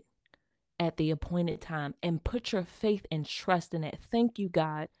do it at the appointed time, and put your faith and trust in it. Thank you,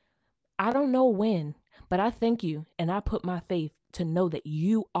 God. I don't know when, but I thank you, and I put my faith to know that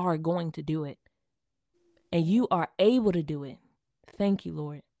you are going to do it, and you are able to do it. Thank you,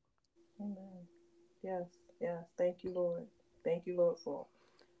 Lord. Amen. Yes, yes. Thank you, Lord. Thank you, Lord, for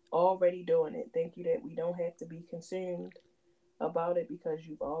already doing it. Thank you that we don't have to be consumed about it, because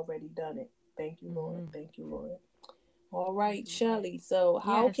you've already done it. Thank you, Lord. Thank you, Lord. All right, Shelly. So,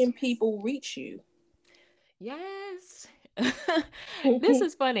 how Yes. can people reach you? Yes. This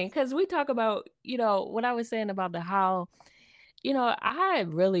is funny because we talk about, what I was saying about how, I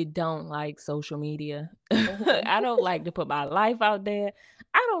really don't like social media. I don't like to put my life out there.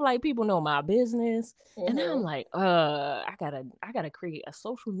 I don't like people know my business. And I'm like, I gotta create a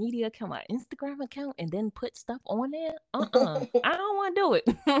social media account, my Instagram account, and then put stuff on there. I don't want to do it.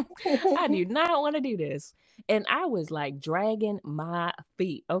 I do not want to do this. And I was like dragging my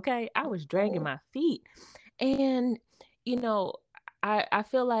feet. Okay. I was dragging my feet. And, you know, I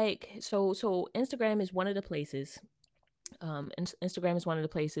feel like, so Instagram is one of the places. Instagram is one of the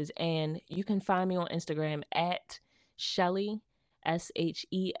places, and you can find me on Instagram at Shelly,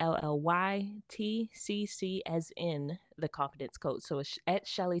 SHELLYTCC, as in the confidence code. So it's at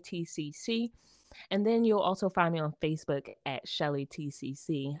Shelly TCC. And then you'll also find me on Facebook at Shelly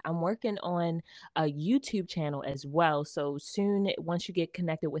TCC. I'm working on a YouTube channel as well. So soon, once you get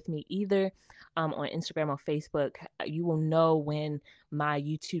connected with me, either on Instagram or Facebook, you will know when my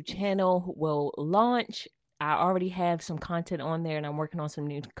YouTube channel will launch. I already have some content on there, and I'm working on some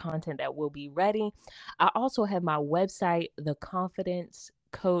new content that will be ready. I also have my website,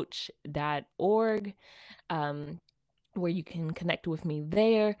 theconfidencecoach.org. Where you can connect with me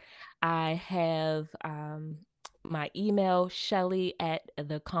there. I have my email, Shelly at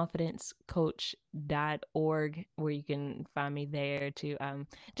theconfidencecoach.org, where you can find me there to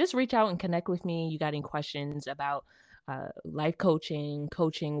just reach out and connect with me. You got any questions about life coaching,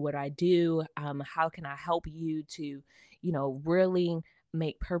 what I do, how can I help you to, really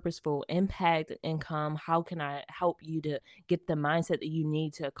make purposeful impact income? How can I help you to get the mindset that you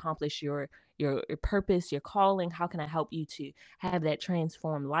need to accomplish your purpose, your calling? How can I help you to have that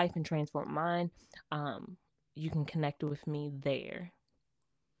transformed life and transformed mind? You can connect with me there.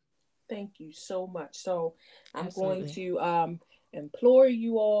 Thank you so much. So, I'm going Absolutely. to implore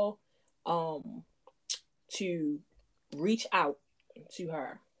you all um, to reach out to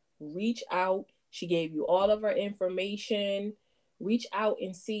her. Reach out. She gave you all of her information. Reach out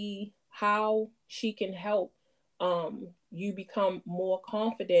and see how she can help you become more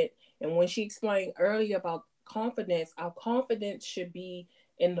confident. And when she explained earlier about confidence, our confidence should be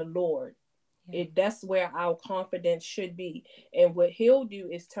in the Lord. That's where our confidence should be. And what he'll do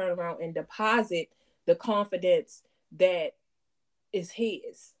is turn around and deposit the confidence that is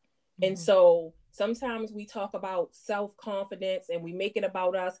his. And so sometimes we talk about self-confidence and we make it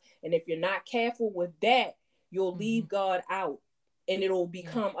about us. And if you're not careful with that, you'll leave God out. and it'll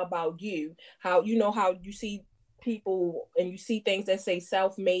become about you. How you see people and you see things that say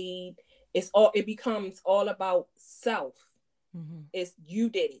self-made. It becomes all about self. Mm-hmm. It's you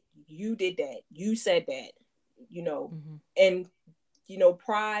did it, you did that, you said that, Mm-hmm. and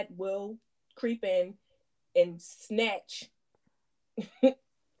pride will creep in and snatch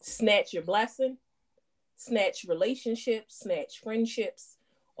your blessing, snatch relationships, snatch friendships,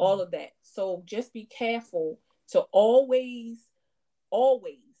 all of that. So just be careful to always,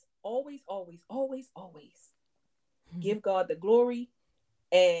 always, always, always, always, always give God the glory,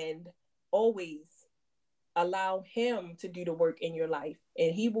 and always allow him to do the work in your life,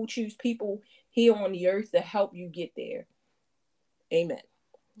 and he will choose people here on the earth to help you get there. Amen.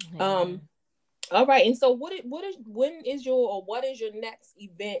 Amen. All right. And so when is what is your next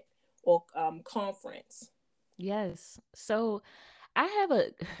event or conference? Yes. So I have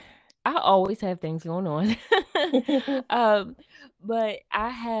a I always have things going on. um, but I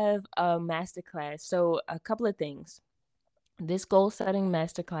have a master class. So a couple of things. This goal setting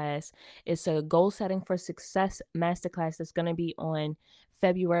masterclass is a goal setting for success masterclass that's going to be on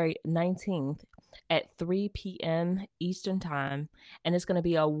February 19th at 3 p.m. Eastern Time. And it's going to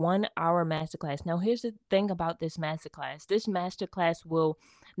be a 1 hour masterclass. Now, here's the thing about this masterclass. This masterclass will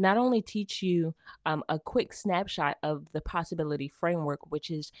not only teach you a quick snapshot of the possibility framework,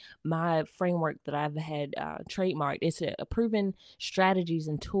 which is my framework that I've had trademarked. It's a proven strategies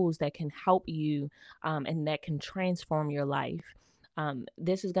and tools that can help you and that can transform your life.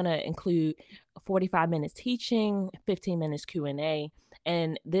 This is going to include 45 minutes teaching, 15 minutes Q&A,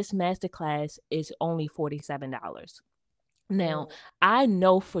 and this masterclass is only $47. Now, I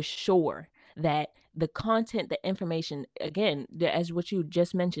know for sure that the content, the information, again, as what you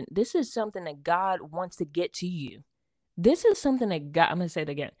just mentioned, this is something that God wants to get to you. This is something that God, I'm going to say it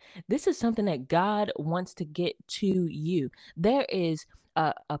again. This is something that God wants to get to you. There is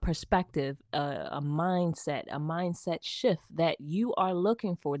a perspective, a mindset shift that you are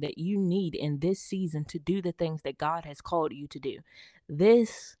looking for, that you need in this season to do the things that God has called you to do.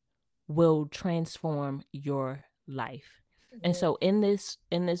 This will transform your life. And so in this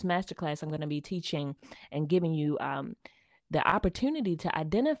masterclass, I'm going to be teaching and giving you the opportunity to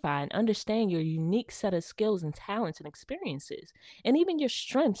identify and understand your unique set of skills and talents and experiences, and even your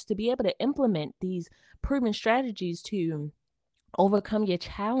strengths, to be able to implement these proven strategies to overcome your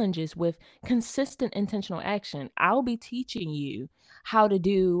challenges with consistent intentional action. I'll be teaching you how to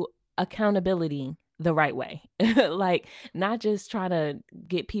do accountability the right way. Like, not just trying to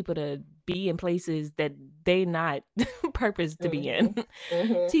get people to be in places that they not purposed to be in.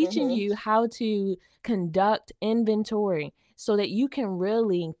 Teaching you how to conduct inventory so that you can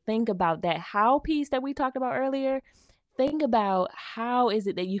really think about that how piece that we talked about earlier. Think about how is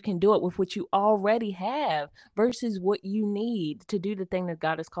it that you can do it with what you already have versus what you need to do the thing that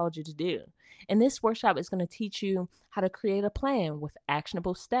God has called you to do. And this workshop is going to teach you how to create a plan with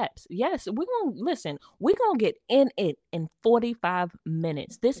actionable steps. Yes, we're going to get in it in 45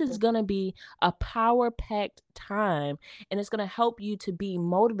 minutes. This is going to be a power-packed time, and it's going to help you to be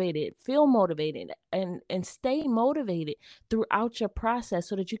motivated, feel motivated, and stay motivated throughout your process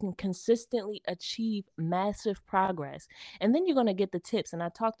so that you can consistently achieve massive progress. And then you're going to get the tips, and I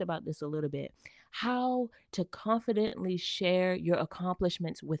talked about this a little bit, how to confidently share your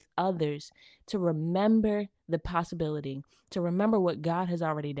accomplishments with others, to remember the possibility, to remember what God has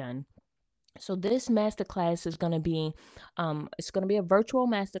already done. So this masterclass is going to be it's going to be a virtual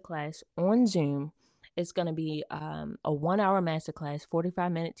masterclass on Zoom. It's going to be a 1 hour masterclass,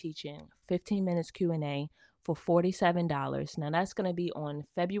 45-minute teaching, 15 minutes Q&A for $47. Now that's going to be on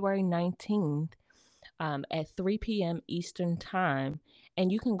February 19th at 3 p.m. Eastern Time. And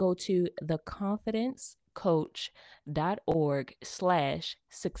you can go to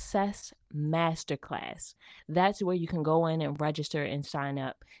theconfidencecoach.org/success masterclass. That's where you can go in and register and sign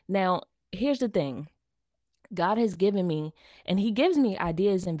up. Now, here's the thing. God has given me, and he gives me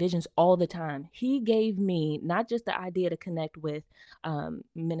ideas and visions all the time. He gave me not just the idea to connect with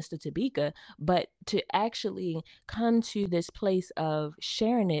Minister Tabika, but to actually come to this place of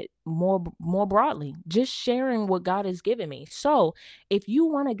sharing it more broadly, just sharing what God has given me. So if you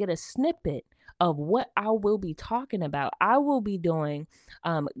want to get a snippet of what I will be talking about, I will be doing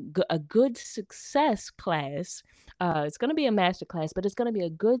a good success class. It's going to be a master class, but it's going to be a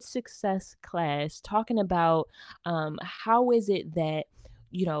good success class talking about how is it that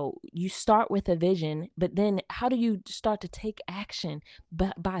you start with a vision, but then how do you start to take action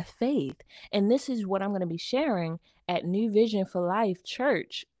by faith? And this is what I'm going to be sharing at New Vision for Life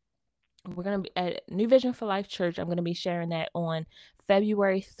Church. We're going to be at New Vision for Life Church. I'm going to be sharing that on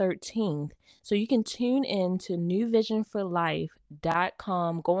February 13th. So you can tune in to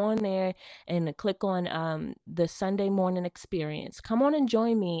newvisionforlife.com. Go on there and click on the Sunday morning experience. Come on and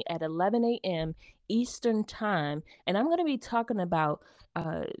join me at 11 a.m. Eastern Time. And I'm going to be talking about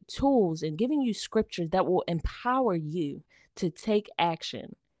tools and giving you scriptures that will empower you to take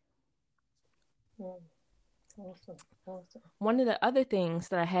action. Awesome. One of the other things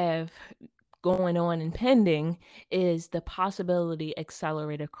that I have going on and pending is the Possibility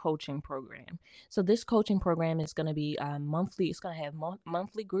Accelerator coaching program. So this coaching program is going to be monthly. It's going to have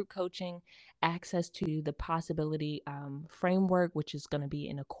monthly group coaching, access to the Possibility framework, which is going to be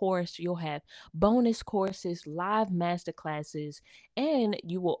in a course. You'll have bonus courses, live master classes, and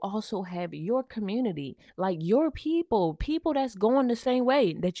you will also have your community, like your people that's going the same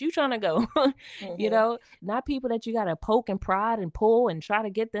way that you trying to go. Not people that you got to poke and prod and pull and try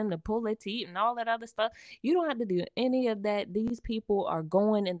to get them to pull their teeth and all that other stuff. You don't have to do any of that. These people are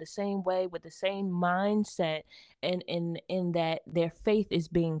going in the same way with the same mindset, and in that their faith is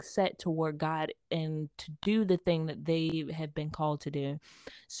being set toward God and to do the thing that they have been called to do.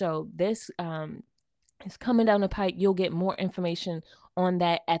 So this is coming down the pike. You'll get more information on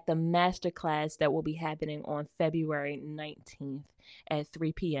that at the masterclass that will be happening on February 19th at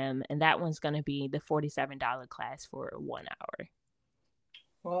 3 p.m. And that one's going to be the $47 class for 1 hour.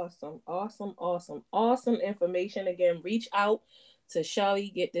 Awesome information. Again, reach out to Shelly,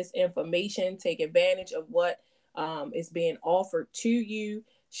 get this information, take advantage of what is being offered to you.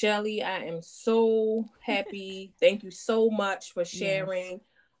 Shelly, I am so happy. Thank you so much for sharing.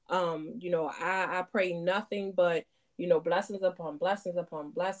 Yes. I pray nothing but, blessings upon blessings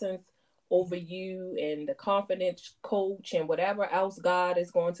upon blessings over you and the confidence coach and whatever else God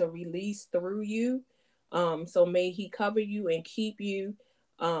is going to release through you. So may he cover you and keep you.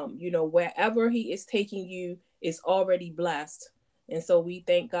 Wherever he is taking you is already blessed. And so we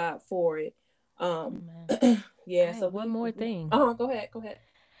thank God for it. So one more thing. Go ahead.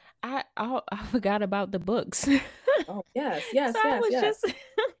 I forgot about the books. Oh, yes.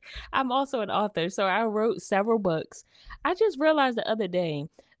 I'm also an author, so I wrote several books. I just realized the other day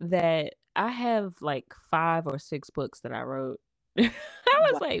that I have like 5 or 6 books that I wrote. I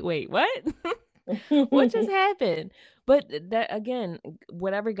was like, wait, what? What just happened? But that, again,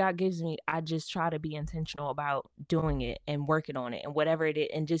 whatever God gives me, I just try to be intentional about doing it and working on it and whatever it is,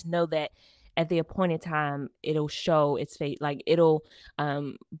 and just know that at the appointed time it'll show its fate. Like it'll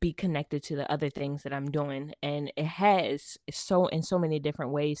be connected to the other things that I'm doing, and it has so in so many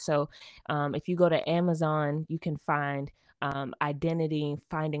different ways. So if you go to Amazon, you can find Identity: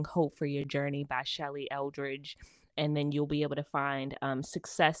 Finding Hope for Your Journey by Shelly Eldridge. And then you'll be able to find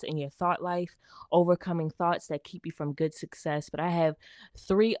Success in Your Thought Life, Overcoming Thoughts That Keep You from Good Success. But I have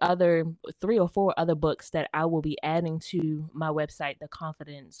 3 or 4 other books that I will be adding to my website,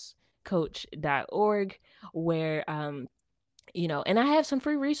 theconfidencecoach.org, where and I have some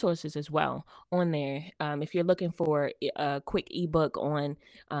free resources as well on there. If you're looking for a quick ebook on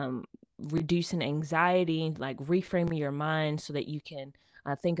reducing anxiety, like reframing your mind so that you can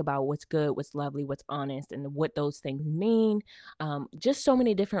think about what's good, what's lovely, what's honest, and what those things mean. Just so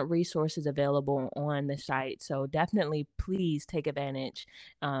many different resources available on the site. So definitely please take advantage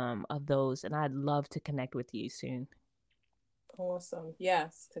of those. And I'd love to connect with you soon. Awesome.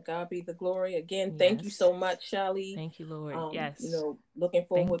 Yes. To God be the glory. Again, thank you so much, Shelly. Thank you, Lord. Yes. Looking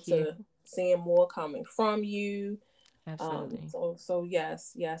forward to seeing more coming from you. Absolutely. So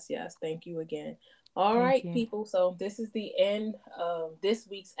yes. Thank you again. All right, people. So this is the end of this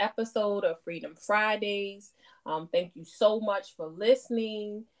week's episode of Freedom Fridays. Thank you so much for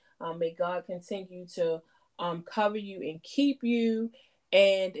listening. May God continue to cover you and keep you.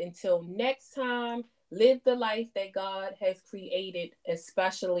 And until next time, live the life that God has created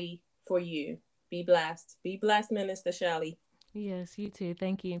especially for you. Be blessed. Be blessed, Minister Shelly. Yes, you too.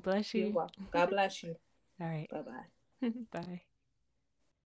 Thank you. Bless you. You're welcome. God bless you. All right. Bye-bye. Bye.